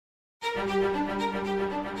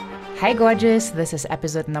Hi gorgeous, this is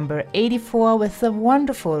episode number 84 with the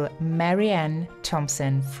wonderful Marianne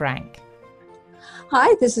Thompson Frank.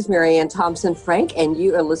 Hi, this is Marianne Thompson Frank, and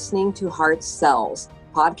you are listening to Heart Sells,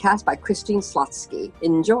 podcast by Christine Slotsky.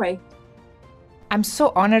 Enjoy. I'm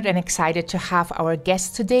so honored and excited to have our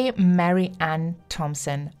guest today, Marianne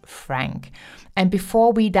Thompson Frank. And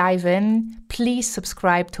before we dive in, please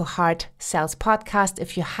subscribe to Heart Sells Podcast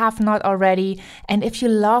if you have not already. And if you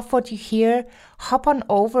love what you hear, hop on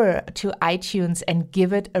over to iTunes and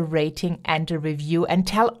give it a rating and a review and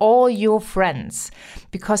tell all your friends.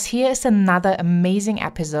 Because here is another amazing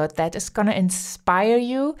episode that is going to inspire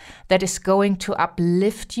you, that is going to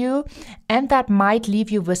uplift you, and that might leave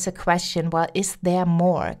you with a question, well, is there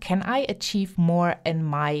more? Can I achieve more in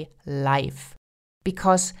my life?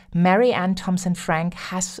 Because Marianne Thompson Frank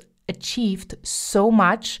has achieved so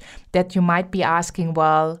much that you might be asking,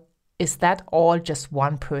 well, is that all just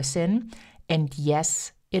one person? And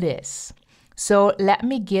yes, it is. So let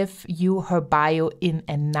me give you her bio in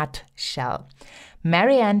a nutshell.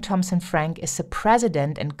 Marianne Thompson Frank is the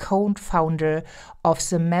president and co-founder of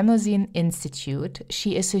the Mnemosyne Institute.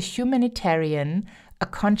 She is a humanitarian, a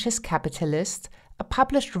conscious capitalist, a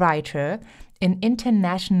published writer, an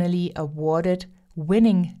internationally awarded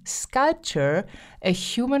winning sculptor, a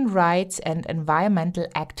human rights and environmental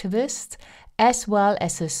activist, as well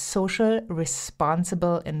as a social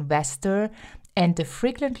responsible investor and a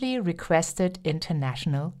frequently requested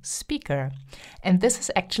international speaker. And this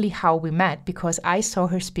is actually how we met, because I saw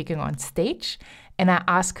her speaking on stage and I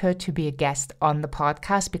asked her to be a guest on the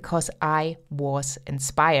podcast because I was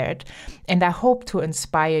inspired. And I hope to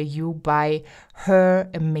inspire you by her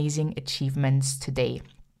amazing achievements today.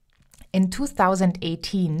 In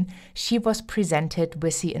 2018, she was presented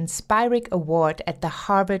with the Inspiring Award at the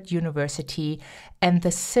Harvard University and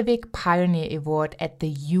the Civic Pioneer Award at the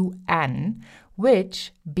UN,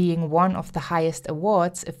 which, being one of the highest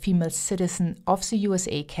awards a female citizen of the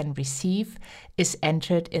USA can receive, is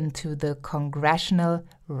entered into the congressional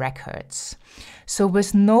records. So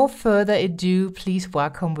with no further ado, please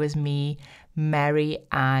welcome with me,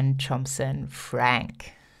 Marianne Thompson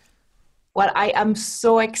Frank. Well, I am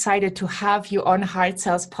so excited to have you on Heart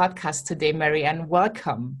Sells Podcast today, Marianne.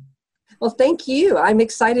 Welcome. Well, thank you. I'm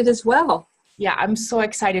excited as well. Yeah, I'm so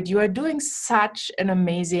excited. You are doing such an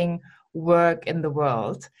amazing work in the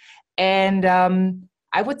world. And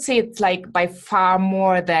I would say it's like by far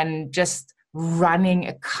more than just running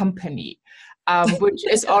a company, which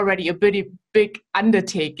is already a pretty big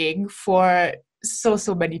undertaking for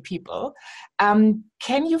so many people.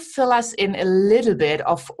 Can you fill us in a little bit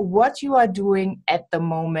of what you are doing at the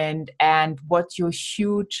moment and what your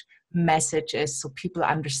huge message is so people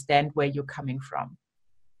understand where you're coming from?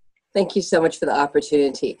 Thank you so much for the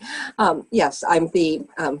opportunity. Yes, I'm the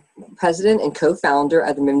president and co-founder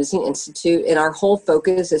of the Mnemosyne Institute, and our whole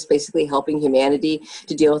focus is basically helping humanity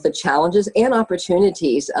to deal with the challenges and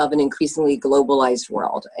opportunities of an increasingly globalized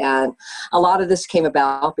world. And a lot of this came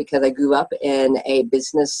about because I grew up in a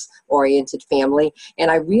business-oriented family, and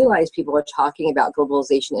I realized people were talking about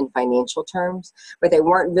globalization in financial terms, but they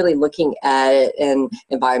weren't really looking at it in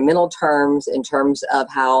environmental terms, in terms of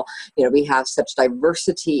how, we have such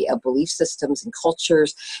diversity of belief systems and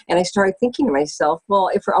cultures. And I started thinking to myself,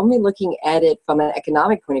 well, if we're only looking at it from an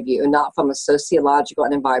economic point of view and not from a sociological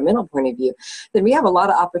and environmental point of view, then we have a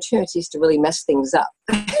lot of opportunities to really mess things up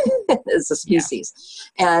as a species.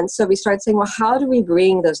 Yeah. And so we started saying, well, how do we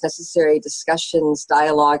bring those necessary discussions,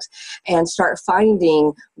 dialogues, and start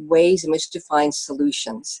finding ways in which to find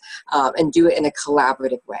solutions and do it in a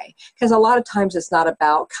collaborative way? Because a lot of times it's not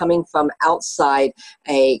about coming from outside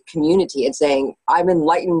a community and saying, I'm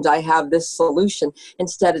enlightened, I have this solution.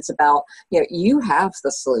 Instead, it's about, you have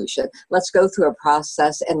the solution. Let's go through a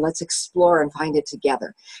process and let's explore and find it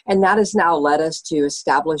together. And that has now led us to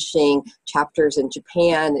establishing chapters in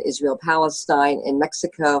Japan, Israel, Palestine, in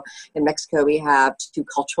Mexico. In Mexico, we have 2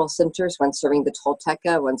 cultural centers, one serving the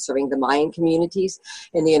Tolteca, one serving the Mayan communities.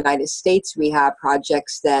 In the United States, we have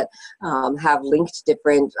projects that have linked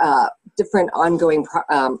different ongoing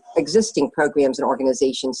existing programs and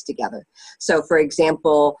organizations together. So, for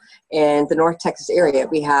example, in the North Texas area,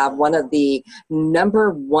 we have one of the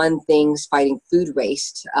number one things fighting food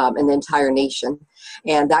waste in the entire nation.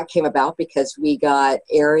 And that came about because we got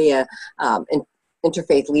area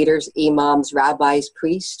interfaith leaders, imams, rabbis,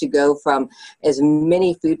 priests to go from as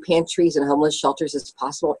many food pantries and homeless shelters as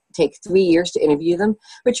possible, take 3 years to interview them,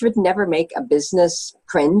 which would never make a business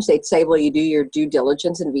cringe. They'd say, well, you do your due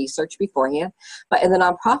diligence and research beforehand. But in the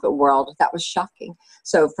nonprofit world, that was shocking.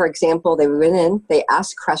 So, for example, they went in, they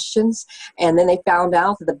asked questions, and then they found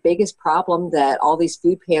out that the biggest problem that all these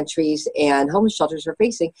food pantries and homeless shelters were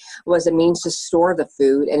facing was a means to store the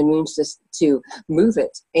food and a means to move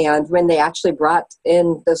it. And when they actually brought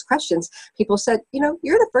in those questions, people said, you're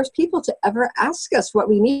the first people to ever ask us what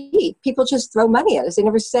we need. People just throw money at us. They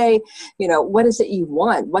never say, what is it you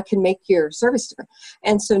want? What can make your service different?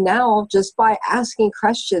 And so now, just by asking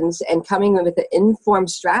questions and coming with an informed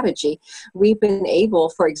strategy, we've been able,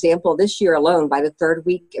 for example, this year alone, by the third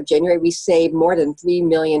week of January, we saved more than $3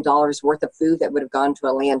 million worth of food that would have gone to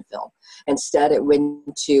a landfill. Instead, it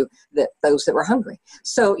went to those that were hungry.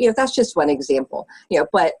 So, that's just one example.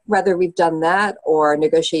 But whether we've done that or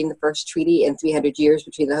negotiating the first treaty in 300 years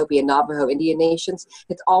between the Hopi and Navajo Indian nations,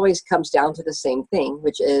 it always comes down to the same thing,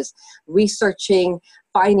 which is researching,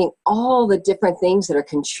 finding all the different things that are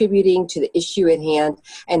contributing to the issue at hand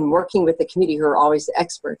and working with the community who are always the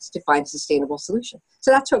experts to find a sustainable solution.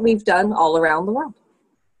 So that's what we've done all around the world.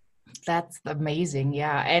 That's amazing.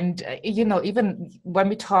 Yeah. And, even when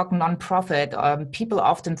we talk nonprofit, people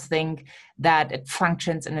often think that it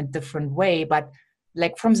functions in a different way, but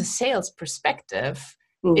like from the sales perspective,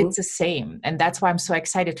 it's the same. And that's why I'm so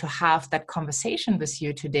excited to have that conversation with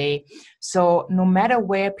you today. So no matter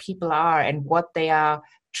where people are and what they are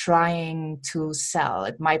trying to sell,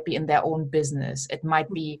 it might be in their own business, it might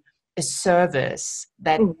be a service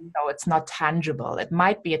that it's not tangible. It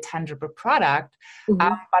might be a tangible product,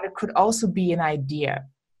 but it could also be an idea.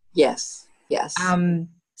 Yes.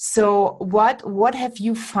 So what have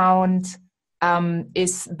you found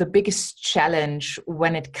is the biggest challenge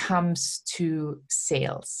when it comes to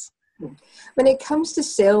sales? When it comes to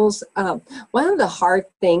sales, one of the hard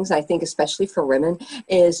things, I think, especially for women,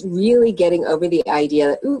 is really getting over the idea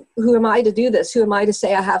that, who am I to do this? Who am I to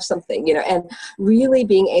say I have something? And really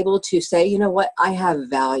being able to say, what, I have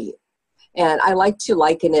value. And I like to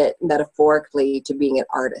liken it metaphorically to being an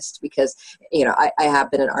artist because, I have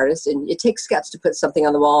been an artist, and it takes guts to put something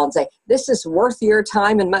on the wall and say, this is worth your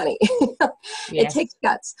time and money. It takes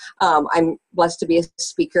guts. I'm blessed to be a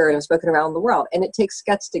speaker and I've spoken around the world. And it takes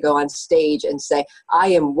guts to go on stage and say, I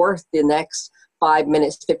am worth the next 5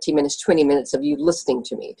 minutes, 15 minutes, 20 minutes of you listening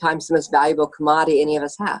to me. Time's the most valuable commodity any of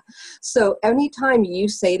us have. So anytime you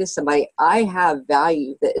say to somebody, I have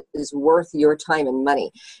value that is worth your time and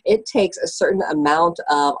money, it takes a certain amount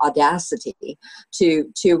of audacity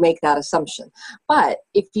to make that assumption. But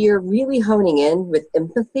if you're really honing in with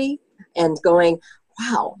empathy and going,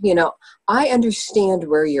 wow, I understand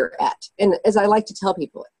where you're at. And as I like to tell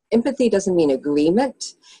people, empathy doesn't mean agreement.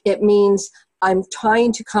 It means I'm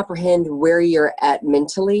trying to comprehend where you're at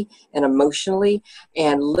mentally and emotionally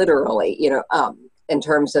and literally, in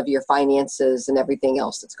terms of your finances and everything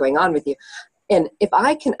else that's going on with you. And if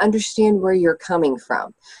I can understand where you're coming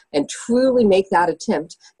from and truly make that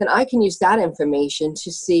attempt, then I can use that information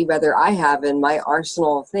to see whether I have in my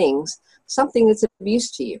arsenal of things something that's of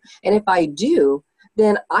use to you. And if I do,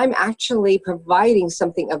 then I'm actually providing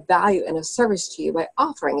something of value and a service to you by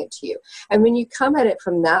offering it to you. And when you come at it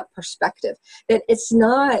from that perspective, then it's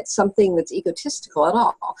not something that's egotistical at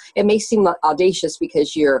all. It may seem audacious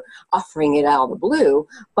because you're offering it out of the blue,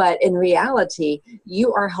 but in reality,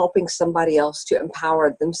 you are helping somebody else to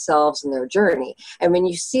empower themselves in their journey. And when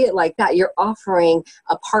you see it like that, you're offering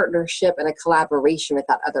a partnership and a collaboration with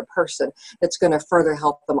that other person that's going to further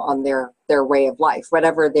help them on their way of life,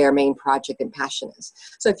 whatever their main project and passion is.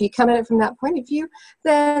 So if you come at it from that point of view,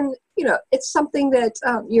 then, it's something that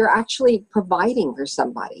you're actually providing for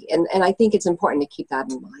somebody. And I think it's important to keep that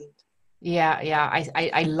in mind. Yeah,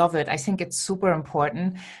 I love it. I think it's super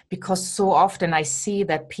important because so often I see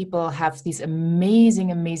that people have these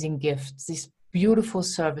amazing gifts, these beautiful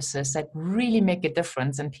services that really make a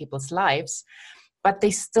difference in people's lives. But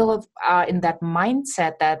they still are in that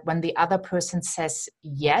mindset that when the other person says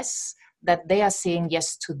yes, that they are saying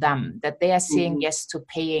yes to them, that they are saying yes to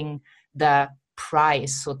paying the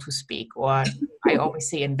price, so to speak, or I always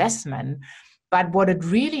say investment. But what it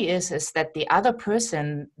really is that the other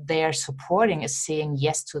person they are supporting is saying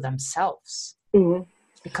yes to themselves.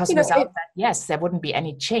 Because without that yes, there wouldn't be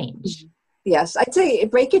any change. Yes, I'd say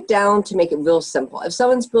break it down to make it real simple. If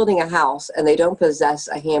someone's building a house and they don't possess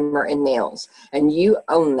a hammer and nails, and you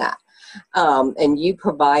own that, and you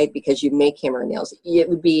provide because you make hammer and nails, it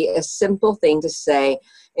would be a simple thing to say,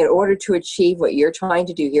 in order to achieve what you're trying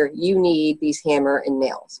to do here, you need these hammer and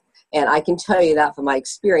nails. And I can tell you that from my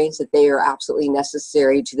experience that they are absolutely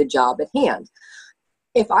necessary to the job at hand.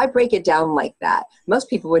 If I break it down like that, most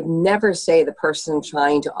people would never say the person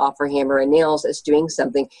trying to offer hammer and nails is doing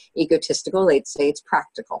something egotistical. They'd say it's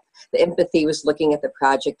practical. The empathy was looking at the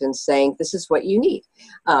project and saying, this is what you need.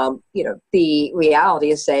 The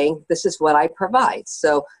reality is saying, this is what I provide.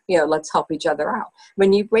 So, let's help each other out.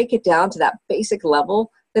 When you break it down to that basic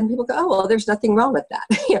level, then people go, oh, well, there's nothing wrong with that.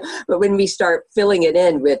 But when we start filling it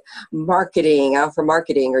in with marketing, I offer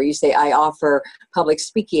marketing, or you say, I offer public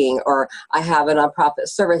speaking, or I have a nonprofit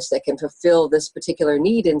service that can fulfill this particular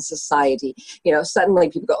need in society, suddenly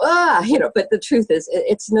people go, but the truth is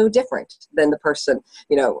it's no different than the person,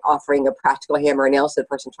 offering a practical hammer and nail to the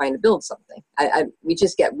person trying to build something. We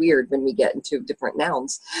just get weird when we get into different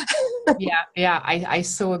nouns. Yeah, I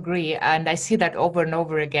so agree. And I see that over and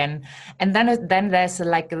over again. And then there's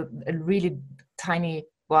like a really tiny,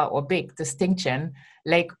 or big distinction,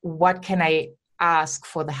 like what can I ask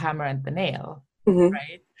for the hammer and the nail, Mm-hmm.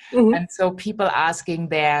 right? Mm-hmm. And so people asking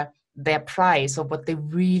their price or what they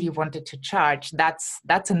really wanted to charge,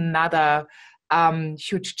 that's another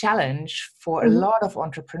huge challenge for a Mm-hmm. lot of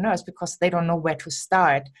entrepreneurs, because they don't know where to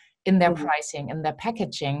start in their Mm-hmm. pricing, in their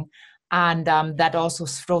packaging. And that also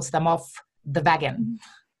throws them off the wagon.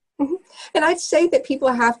 Mm-hmm. And I'd say that people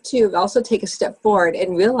have to also take a step forward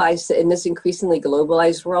and realize that in this increasingly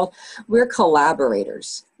globalized world, we're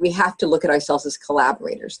collaborators. We have to look at ourselves as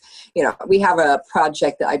collaborators. We have a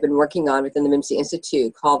project that I've been working on within the MIMSI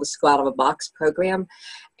Institute called the School Out of a Box program.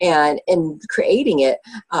 And in creating it,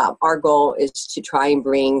 our goal is to try and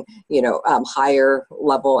bring, higher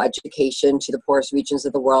level education to the poorest regions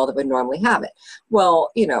of the world that would normally have it. Well,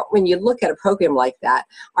 when you look at a program like that,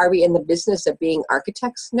 are we in the business of being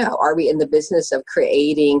architects? No. Are we in the business of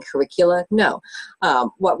creating curricula? No.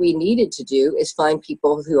 What we needed to do is find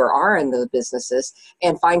people who are in the businesses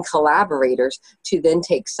and find collaborators to then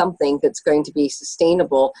take something that's going to be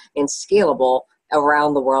sustainable and scalable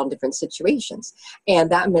around the world in different situations. And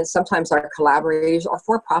that meant sometimes our collaborators are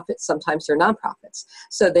for-profits, sometimes they're nonprofits.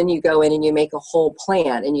 So then you go in and you make a whole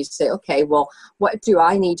plan and you say, okay, well, what do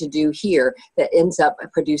I need to do here that ends up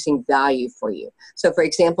producing value for you? So for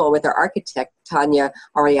example, with our architect, Tanya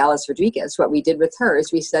Aurealis Rodriguez, what we did with her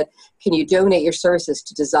is we said, can you donate your services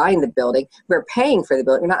to design the building? We're paying for the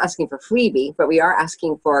building. We're not asking for freebie, but we are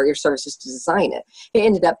asking for your services to design it. It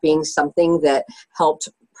ended up being something that helped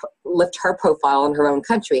lift her profile in her own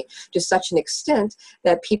country to such an extent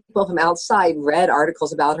that people from outside read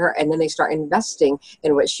articles about her, and then they start investing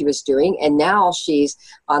in what she was doing. And now she's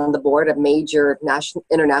on the board of major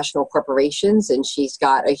international corporations, and she's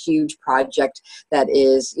got a huge project that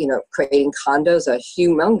is, creating condos, a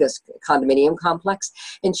humongous condominium complex.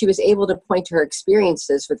 And she was able to point to her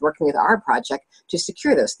experiences with working with our project to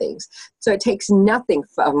secure those things. So it takes nothing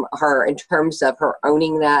from her in terms of her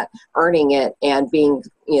owning that, earning it, and being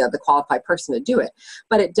the qualified person to do it.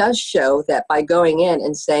 But it does show that by going in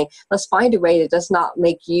and saying, let's find a way that does not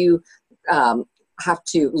make you have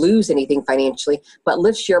to lose anything financially, but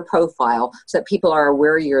lifts your profile so that people are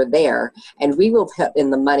aware you're there. And we will put in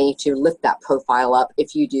the money to lift that profile up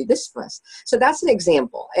if you do this for us. So that's an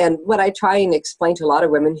example. And what I try and explain to a lot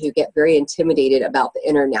of women who get very intimidated about the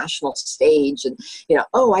international stage and,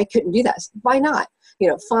 oh, I couldn't do that. Why not?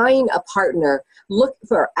 Find a partner, look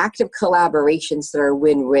for active collaborations that are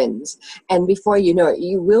win-wins. And before you know it,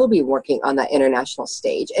 you will be working on that international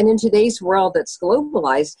stage. And in today's world that's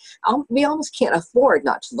globalized, we almost can't afford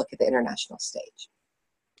not to look at the international stage.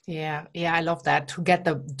 Yeah, I love that, to get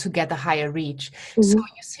the higher reach. Mm-hmm. So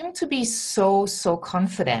you seem to be so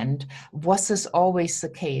confident. Was this always the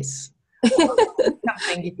case?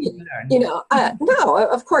 Something you learned? No,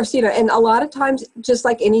 of course, and a lot of times, just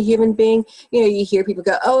like any human being, you hear people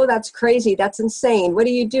go, oh, that's crazy. That's insane. What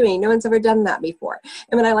are you doing? No one's ever done that before.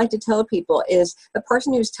 And what I like to tell people is the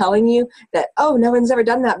person who's telling you that, oh, no one's ever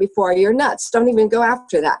done that before, you're nuts. Don't even go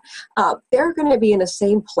after that. They're going to be in the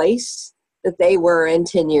same place that they were in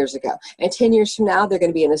 10 years ago. And 10 years from now, they're going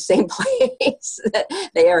to be in the same place that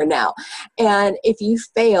they are now. And if you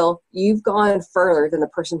fail, you've gone further than the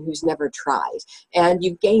person who's never tried, and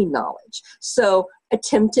you've gained knowledge. So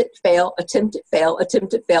attempt it, fail, attempt it, fail,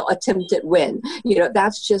 attempt it, fail, attempt it, win.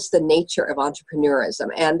 That's just the nature of entrepreneurism.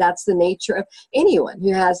 And that's the nature of anyone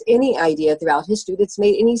who has any idea throughout history that's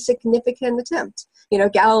made any significant attempt.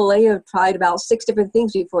 Galileo tried about 6 different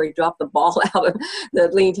things before he dropped the ball out of the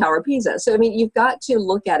Leaning Tower of Pisa. So, you've got to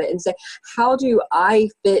look at it and say, how do I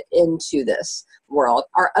fit into this world?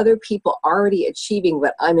 Are other people already achieving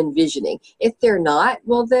what I'm envisioning? If they're not,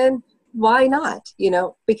 well then, why not?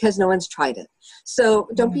 Because no one's tried it. So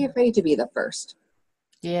don't be afraid to be the first.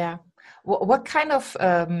 Yeah. What kind of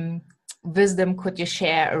wisdom could you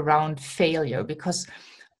share around failure? Because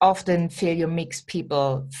often failure makes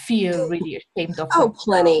people feel really ashamed of Oh, themselves.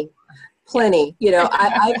 plenty.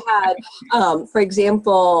 I've had, for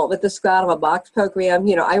example, with the Scout Out of a Box program,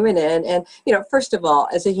 I went in and, first of all,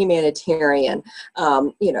 as a humanitarian,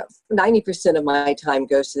 90% of my time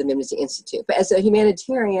goes to the MIMSI Institute. But as a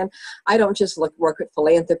humanitarian, I don't just work with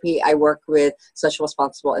philanthropy. I work with social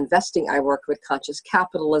responsible investing. I work with conscious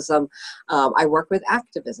capitalism. I work with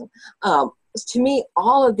activism. To me,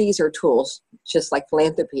 all of these are tools, just like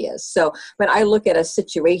philanthropy is. So when I look at a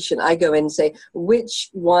situation, I go in and say, which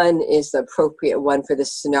one is the appropriate one for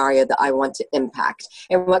this scenario that I want to impact,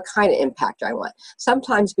 and what kind of impact I want.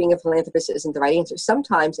 Sometimes being a philanthropist isn't the right answer.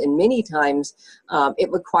 Sometimes, and many times,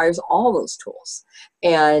 it requires all those tools.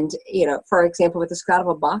 And, for example, with the Scout Out of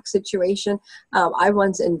a Box situation, I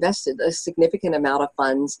once invested a significant amount of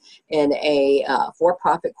funds in a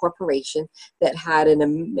for-profit corporation that had an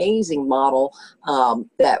amazing model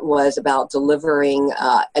that was about delivering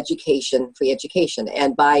education, free education.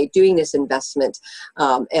 And by doing this investment,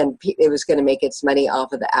 and it was going to make its money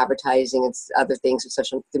off of the advertising and other things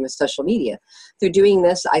through social media. Through doing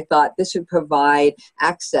this, I thought this would provide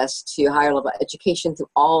access to higher level education through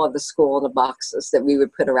all of the school in the boxes that we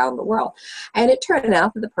would put around the world. And it turned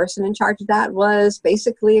out that the person in charge of that was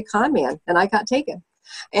basically a con man, and I got taken.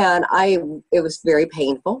 And it was very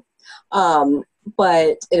painful.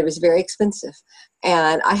 But it was very expensive.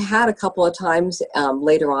 And I had a couple of times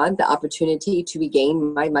later on the opportunity to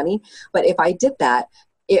regain my money. But if I did that,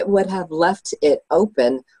 it would have left it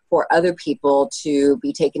open for other people to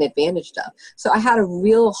be taken advantage of. So I had a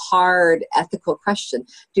real hard ethical question.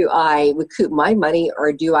 Do I recoup my money,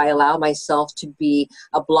 or do I allow myself to be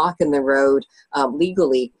a block in the road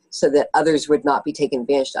legally, so that others would not be taken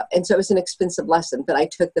advantage of? And so it was an expensive lesson, but I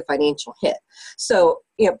took the financial hit. So,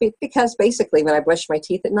 because basically when I brushed my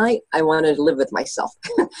teeth at night, I wanted to live with myself.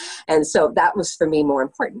 And so that was for me more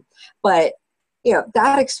important. But,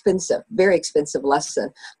 that very expensive lesson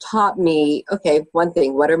taught me, okay, one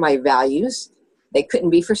thing, what are my values? They couldn't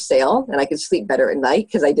be for sale, and I could sleep better at night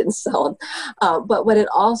because I didn't sell them. But what it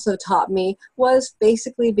also taught me was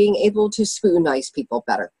basically being able to scrutinize people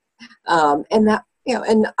better. And that,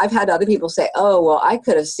 and I've had other people say, oh, well, I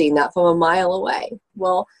could have seen that from a mile away.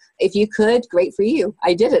 Well, if you could, great for you.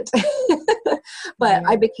 I didn't. But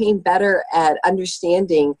I became better at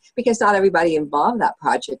understanding, because not everybody involved in that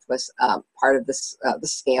project was part of this the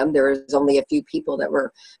scam. There was only a few people that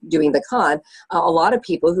were doing the con. A lot of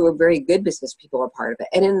people who were very good business people were part of it.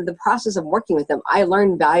 And in the process of working with them, I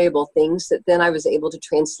learned valuable things that then I was able to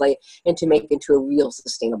translate and to make into a real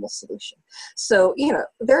sustainable solution. So,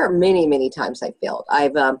 there are many, many times I failed.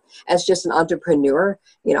 I've, as just an entrepreneur,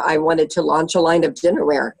 I wanted to launch a line of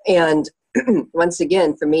dinnerware. And once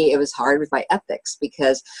again, for me, it was hard with my ethics,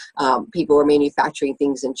 because people were manufacturing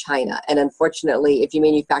things in China. And unfortunately, if you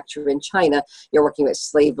manufacture in China, you're working with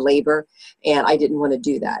slave labor. And I didn't want to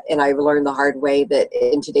do that. And I learned the hard way that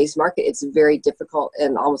in today's market, it's very difficult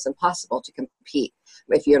and almost impossible to compete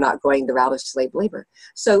if you're not going the route of slave labor.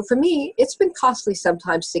 So for me, it's been costly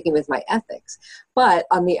sometimes sticking with my ethics. But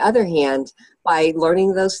on the other hand, by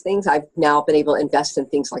learning those things, I've now been able to invest in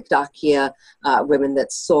things like Dakia, Women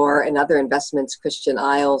That Soar, and other investments, Christian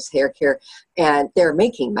Isles, Hair Care, and they're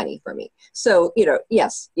making money for me. So,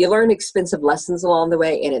 yes, you learn expensive lessons along the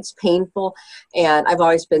way, and it's painful. And I've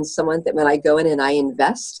always been someone that when I go in and I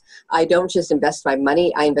invest, I don't just invest my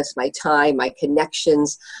money, I invest my time, my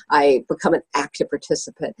connections, I become an active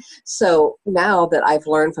participant. So now that I've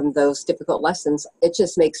learned from those difficult lessons, it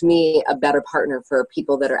just makes me a better partner for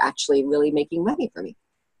people that are actually really making money for me.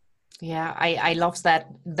 Yeah, I love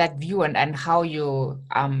that view and how you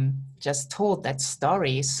just told that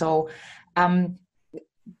story. So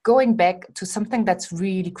going back to something that's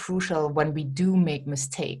really crucial when we do make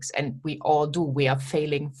mistakes, and we all do, we are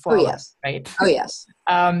failing forward, yes. right? Oh, yes.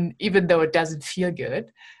 Even though it doesn't feel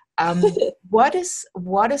good. What is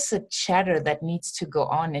a chatter that needs to go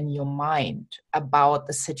on in your mind about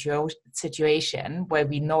the situation where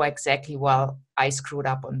we know exactly, well, I screwed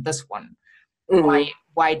up on this one. Mm-hmm.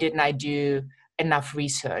 Why didn't I do enough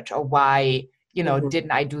research, or why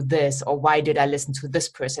didn't I do this, or why did I listen to this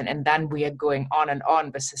person? And then we are going on and on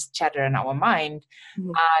with this chatter in our mind,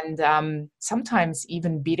 and sometimes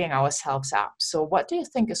even beating ourselves up. So what do you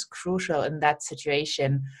think is crucial in that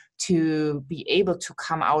situation to be able to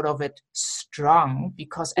come out of it strong?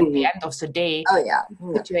 Because at the end of the day,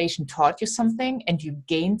 the situation taught you something, and you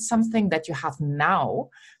gained something that you have now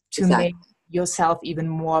to make yourself even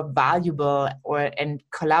more valuable, and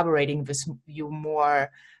collaborating with you more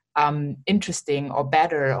interesting or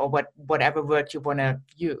better, or whatever word you want to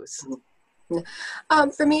use.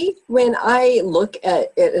 For me, when I look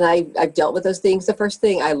at it, and I've dealt with those things, the first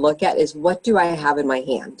thing I look at is what do I have in my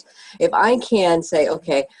hand? If I can say,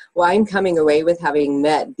 okay, well, I'm coming away with having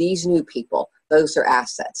met these new people, those are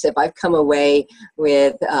assets. If I've come away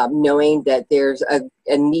with knowing that there's a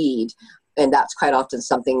need, and that's quite often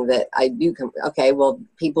something that I do okay, well,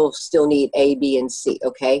 people still need A, B, and C.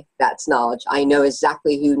 Okay, that's knowledge. I know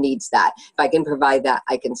exactly who needs that. If I can provide that,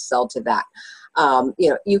 I can sell to that.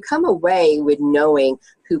 You come away with knowing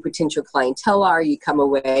who potential clientele are. You come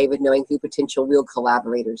away with knowing who potential real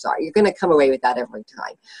collaborators are. You're going to come away with that every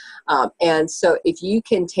time. And so if you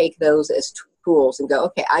can take those as tools and go,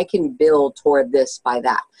 okay, I can build toward this by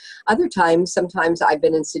that. Other times, sometimes I've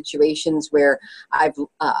been in situations where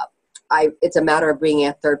it's a matter of bringing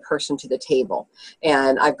a third person to the table.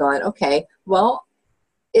 And I've gone, okay, well,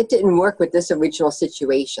 it didn't work with this original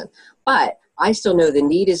situation, but I still know the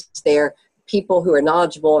need is there. People who are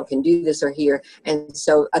knowledgeable and can do this are here. And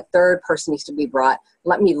so a third person needs to be brought.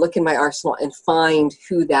 Let me look in my arsenal and find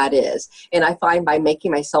who that is. And I find by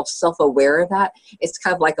making myself self-aware of that, it's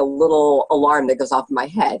kind of like a little alarm that goes off in my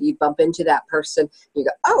head. You bump into that person, you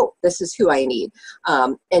go, oh, this is who I need.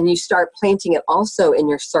 And you start planting it also in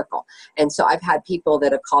your circle. And so I've had people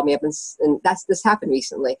that have called me up, and this happened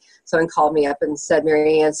recently. Someone called me up and said,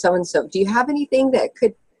 Marianne, so-and-so, do you have anything that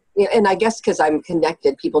could, and I guess because I'm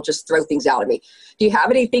connected, people just throw things out at me. Do you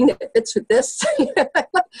have anything that fits with this?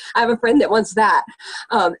 I have a friend that wants that.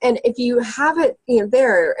 And if you have it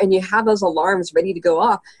there and you have those alarms ready to go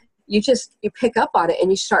off, you pick up on it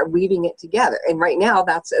and you start weaving it together. And right now,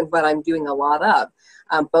 that's what I'm doing a lot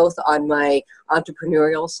of, both on my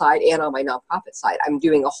entrepreneurial side and on my nonprofit side. I'm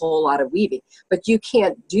doing a whole lot of weaving. But you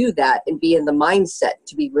can't do that and be in the mindset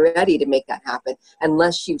to be ready to make that happen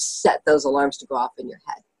unless you've set those alarms to go off in your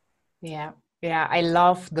head. Yeah. Yeah. I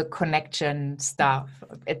love the connection stuff.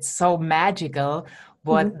 It's so magical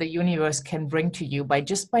what the universe can bring to you by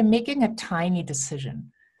making a tiny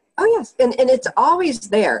decision. Oh, yes. And it's always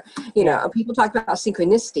there. People talk about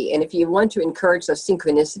synchronicity. And if you want to encourage those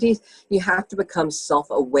synchronicities, you have to become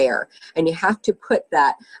self-aware. And you have to put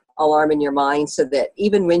that alarm in your mind so that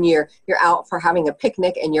even when you're out for having a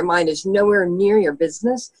picnic and your mind is nowhere near your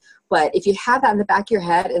business, but if you have that in the back of your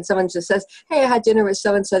head and someone just says, hey, I had dinner with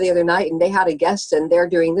so-and-so the other night and they had a guest and they're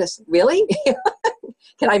doing this. Really?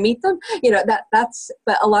 Can I meet them?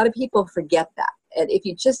 But a lot of people forget that. And if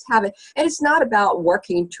you just have it, and it's not about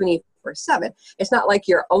working 24/7. It's not like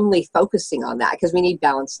you're only focusing on that because we need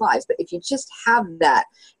balanced lives. But if you just have that,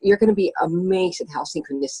 you're going to be amazed at how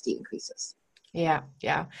synchronicity increases. Yeah.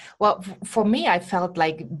 Yeah. Well, for me, I felt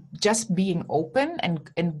like just being open and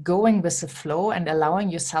going with the flow and allowing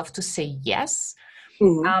yourself to say yes.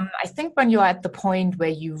 Mm-hmm. I think when you're at the point where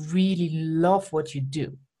you really love what you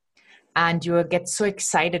do and you get so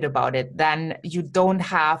excited about it, then you don't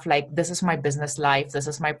have like, this is my business life, this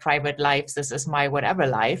is my private life, this is my whatever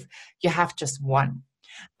life. You have just one.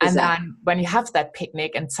 And then when you have that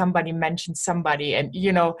picnic and somebody mentions somebody and,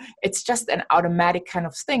 it's just an automatic kind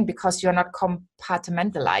of thing because you're not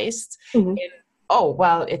compartmentalized in, oh,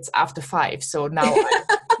 well, it's after 5. So now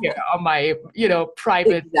I'm here on my,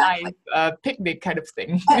 private life picnic kind of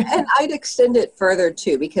thing. And I'd extend it further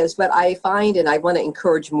too, because what I find, and I want to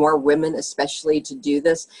encourage more women especially to do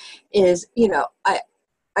this, is,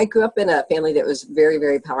 I grew up in a family that was very,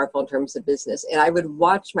 very powerful in terms of business. And I would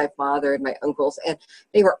watch my father and my uncles, and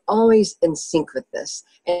they were always in sync with this.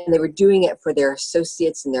 And they were doing it for their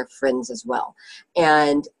associates and their friends as well.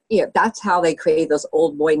 And that's how they created those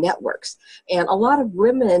old boy networks. And a lot of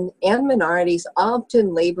women and minorities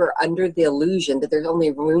often labor under the illusion that there's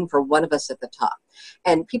only room for one of us at the top.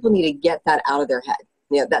 And people need to get that out of their head.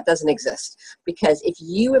 That doesn't exist, because if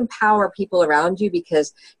you empower people around you,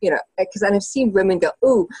 because I've seen women go,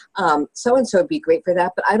 ooh, so-and-so would be great for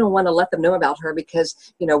that, but I don't want to let them know about her because,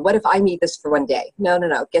 what if I need this for one day? No,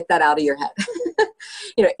 get that out of your head.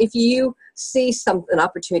 If you see an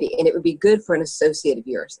opportunity and it would be good for an associate of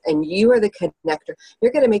yours and you are the connector,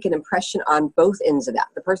 you're going to make an impression on both ends of that,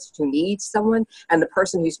 the person who needs someone and the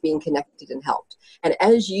person who's being connected and helped. And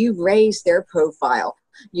as you raise their profile,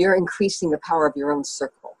 you're increasing the power of your own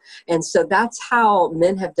circle. And so that's how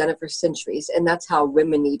men have done it for centuries. And that's how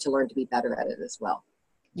women need to learn to be better at it as well.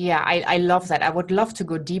 Yeah, I love that. I would love to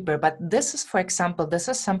go deeper. But this is, for example, this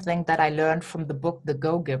is something that I learned from the book, The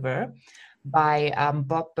Go-Giver by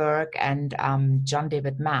Bob Burg and John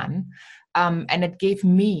David Mann. And it gave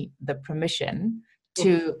me the permission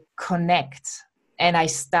to connect. And I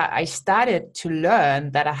started to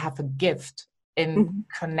learn that I have a gift in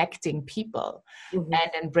connecting people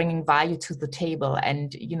and bringing value to the table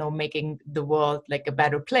and, making the world like a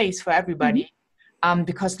better place for everybody.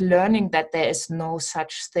 because learning that there is no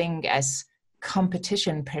such thing as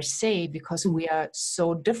competition per se, because we are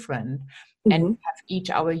so different and we have each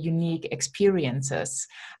our unique experiences,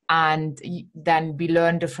 and then we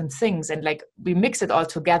learn different things, and like we mix it all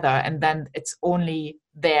together, and then it's only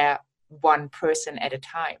there one person at a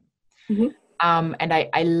time. And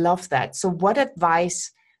I love that. So what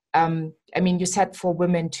advice, I mean, you said for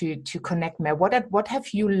women to connect more, what have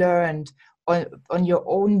you learned on your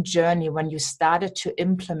own journey when you started to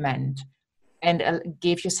implement and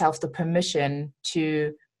gave yourself the permission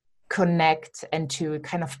to connect and to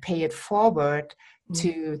kind of pay it forward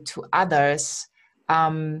to others,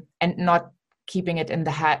 and not keeping it in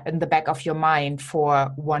the back of your mind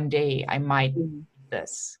for one day I might do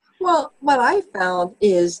this? Well, what I found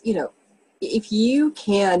is, if you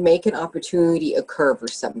can make an opportunity occur for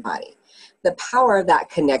somebody, the power of that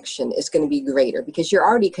connection is going to be greater because you're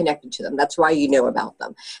already connected to them. That's why you know about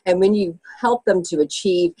them. And when you help them to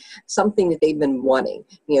achieve something that they've been wanting,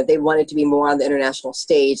 they wanted to be more on the international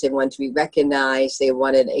stage, they wanted to be recognized, they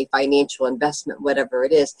wanted a financial investment, whatever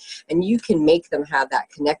it is, and you can make them have that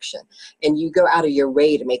connection and you go out of your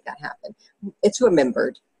way to make that happen. It's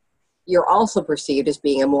remembered. You're also perceived as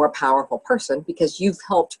being a more powerful person because you've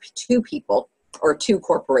helped two people or two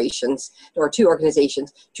corporations or two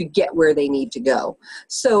organizations to get where they need to go.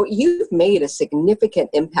 So you've made a significant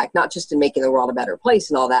impact, not just in making the world a better place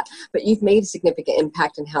and all that, but you've made a significant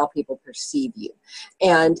impact in how people perceive you.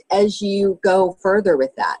 And as you go further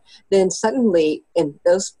with that, then suddenly in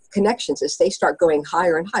those connections, as they start going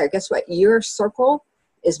higher and higher, guess what? Your circle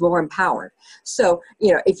is more empowered. So,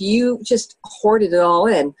 if you just hoarded it all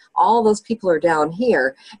in, all those people are down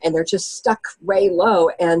here and they're just stuck way low.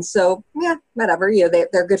 And so, whatever,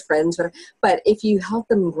 they're good friends. But if you help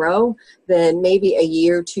them grow, then maybe a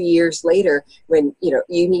year, 2 years later, when,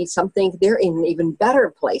 you need something, they're in an even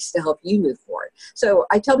better place to help you move forward. So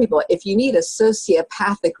I tell people, if you need a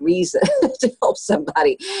sociopathic reason to help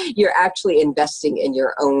somebody, you're actually investing in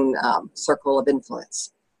your own circle of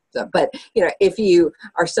influence. So, but, if you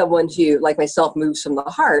are someone who, like myself, moves from the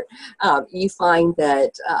heart, you find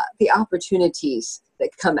that the opportunities that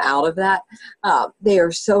come out of that, they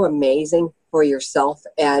are so amazing for yourself,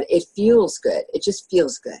 and it feels good. It just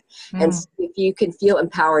feels good. And so if you can feel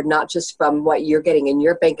empowered, not just from what you're getting in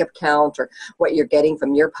your bank account or what you're getting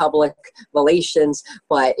from your public relations,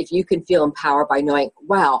 but if you can feel empowered by knowing,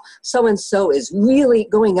 wow, so-and-so is really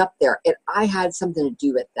going up there and I had something to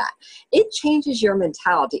do with that. It changes your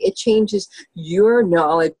mentality. It changes your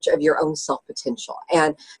knowledge of your own self-potential.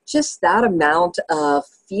 And just that amount of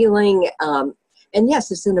feeling, and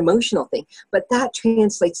yes, it's an emotional thing, but that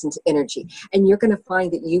translates into energy. And you're going to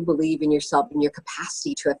find that you believe in yourself and your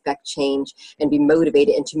capacity to affect change and be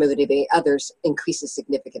motivated and to motivate others increases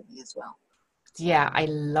significantly as well. Yeah, I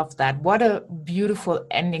love that. What a beautiful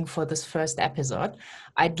ending for this first episode.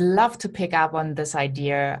 I'd love to pick up on this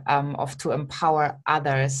idea of to empower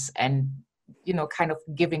others and, kind of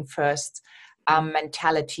giving first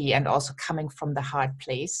mentality and also coming from the heart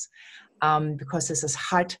place. Because this is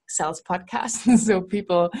Heart Sells Podcast. So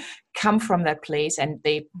people come from that place and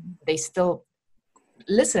they still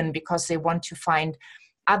listen because they want to find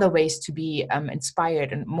other ways to be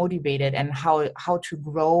inspired and motivated, and how to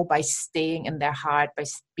grow by staying in their heart, by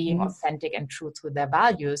being authentic and true to their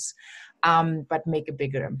values, but make a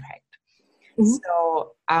bigger impact.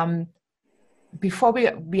 So before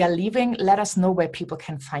we are leaving, let us know where people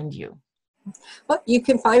can find you. Well, you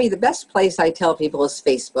can find me. The best place I tell people is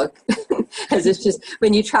Facebook, as it's just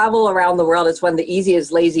when you travel around the world, it's one of the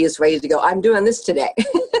easiest, laziest ways to go. I'm doing this today.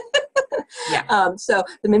 Yeah. So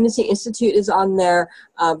the Mimnesy Institute is on there.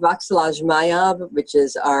 Vaksalaj Mayab, which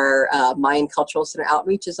is our Mayan Cultural Center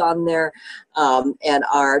outreach, is on there. And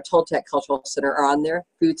our Toltec Cultural Center are on there.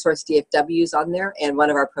 Food Source DFW is on there. And one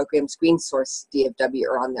of our programs, Green Source DFW,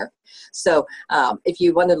 are on there. So if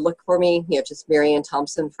you want to look for me, just Marianne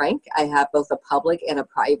Thompson Frank. I have both a public and a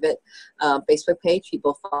private Facebook page.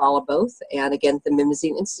 People follow both. And again, the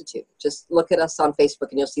Mimnesy Institute. Just look at us on Facebook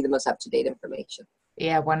and you'll see the most up-to-date information.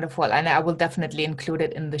 Yeah, wonderful. And I will definitely include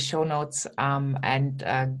it in the show notes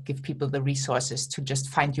and give people the resources to just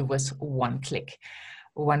find you with one click.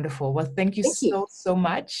 Wonderful. Well, thank you so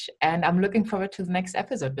much. And I'm looking forward to the next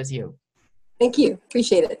episode with you. Thank you.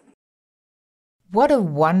 Appreciate it. What a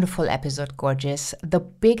wonderful episode, gorgeous. The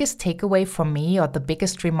biggest takeaway for me, or the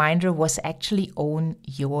biggest reminder, was actually own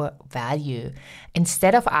your value.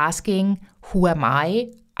 Instead of asking, who am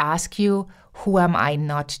I ask you, who am I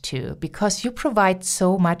not to? Because you provide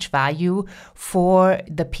so much value for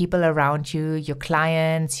the people around you, your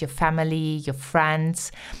clients, your family, your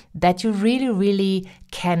friends, that you really, really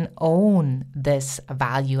can own this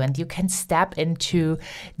value and you can step into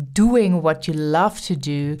doing what you love to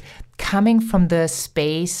do, coming from the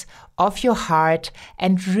space of your heart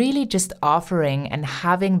and really just offering and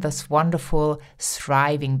having this wonderful,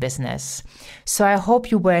 thriving business. So I hope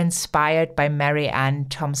you were inspired by Mary Ann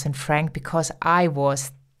Thompson Frank, because I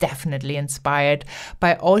was definitely inspired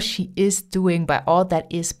by all she is doing, by all that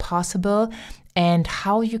is possible, and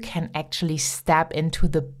how you can actually step into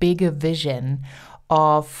the bigger vision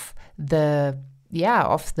of the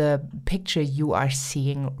picture you are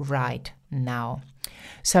seeing right now.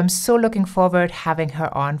 So I'm so looking forward having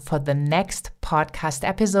her on for the next podcast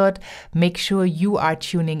episode. Make sure you are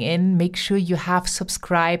tuning in. Make sure you have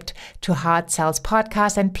subscribed to Heart Sells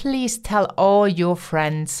Podcast, and please tell all your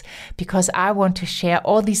friends, because I want to share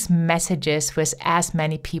all these messages with as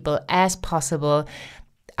many people as possible.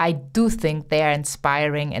 I do think they are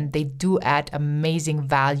inspiring and they do add amazing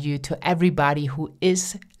value to everybody who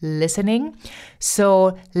is listening.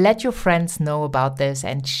 So let your friends know about this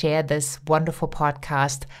and share this wonderful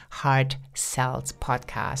podcast, Heart Sells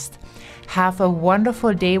Podcast. Have a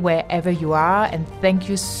wonderful day wherever you are, and thank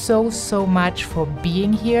you so, so much for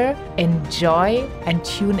being here. Enjoy and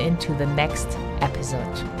tune into the next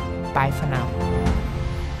episode. Bye for now.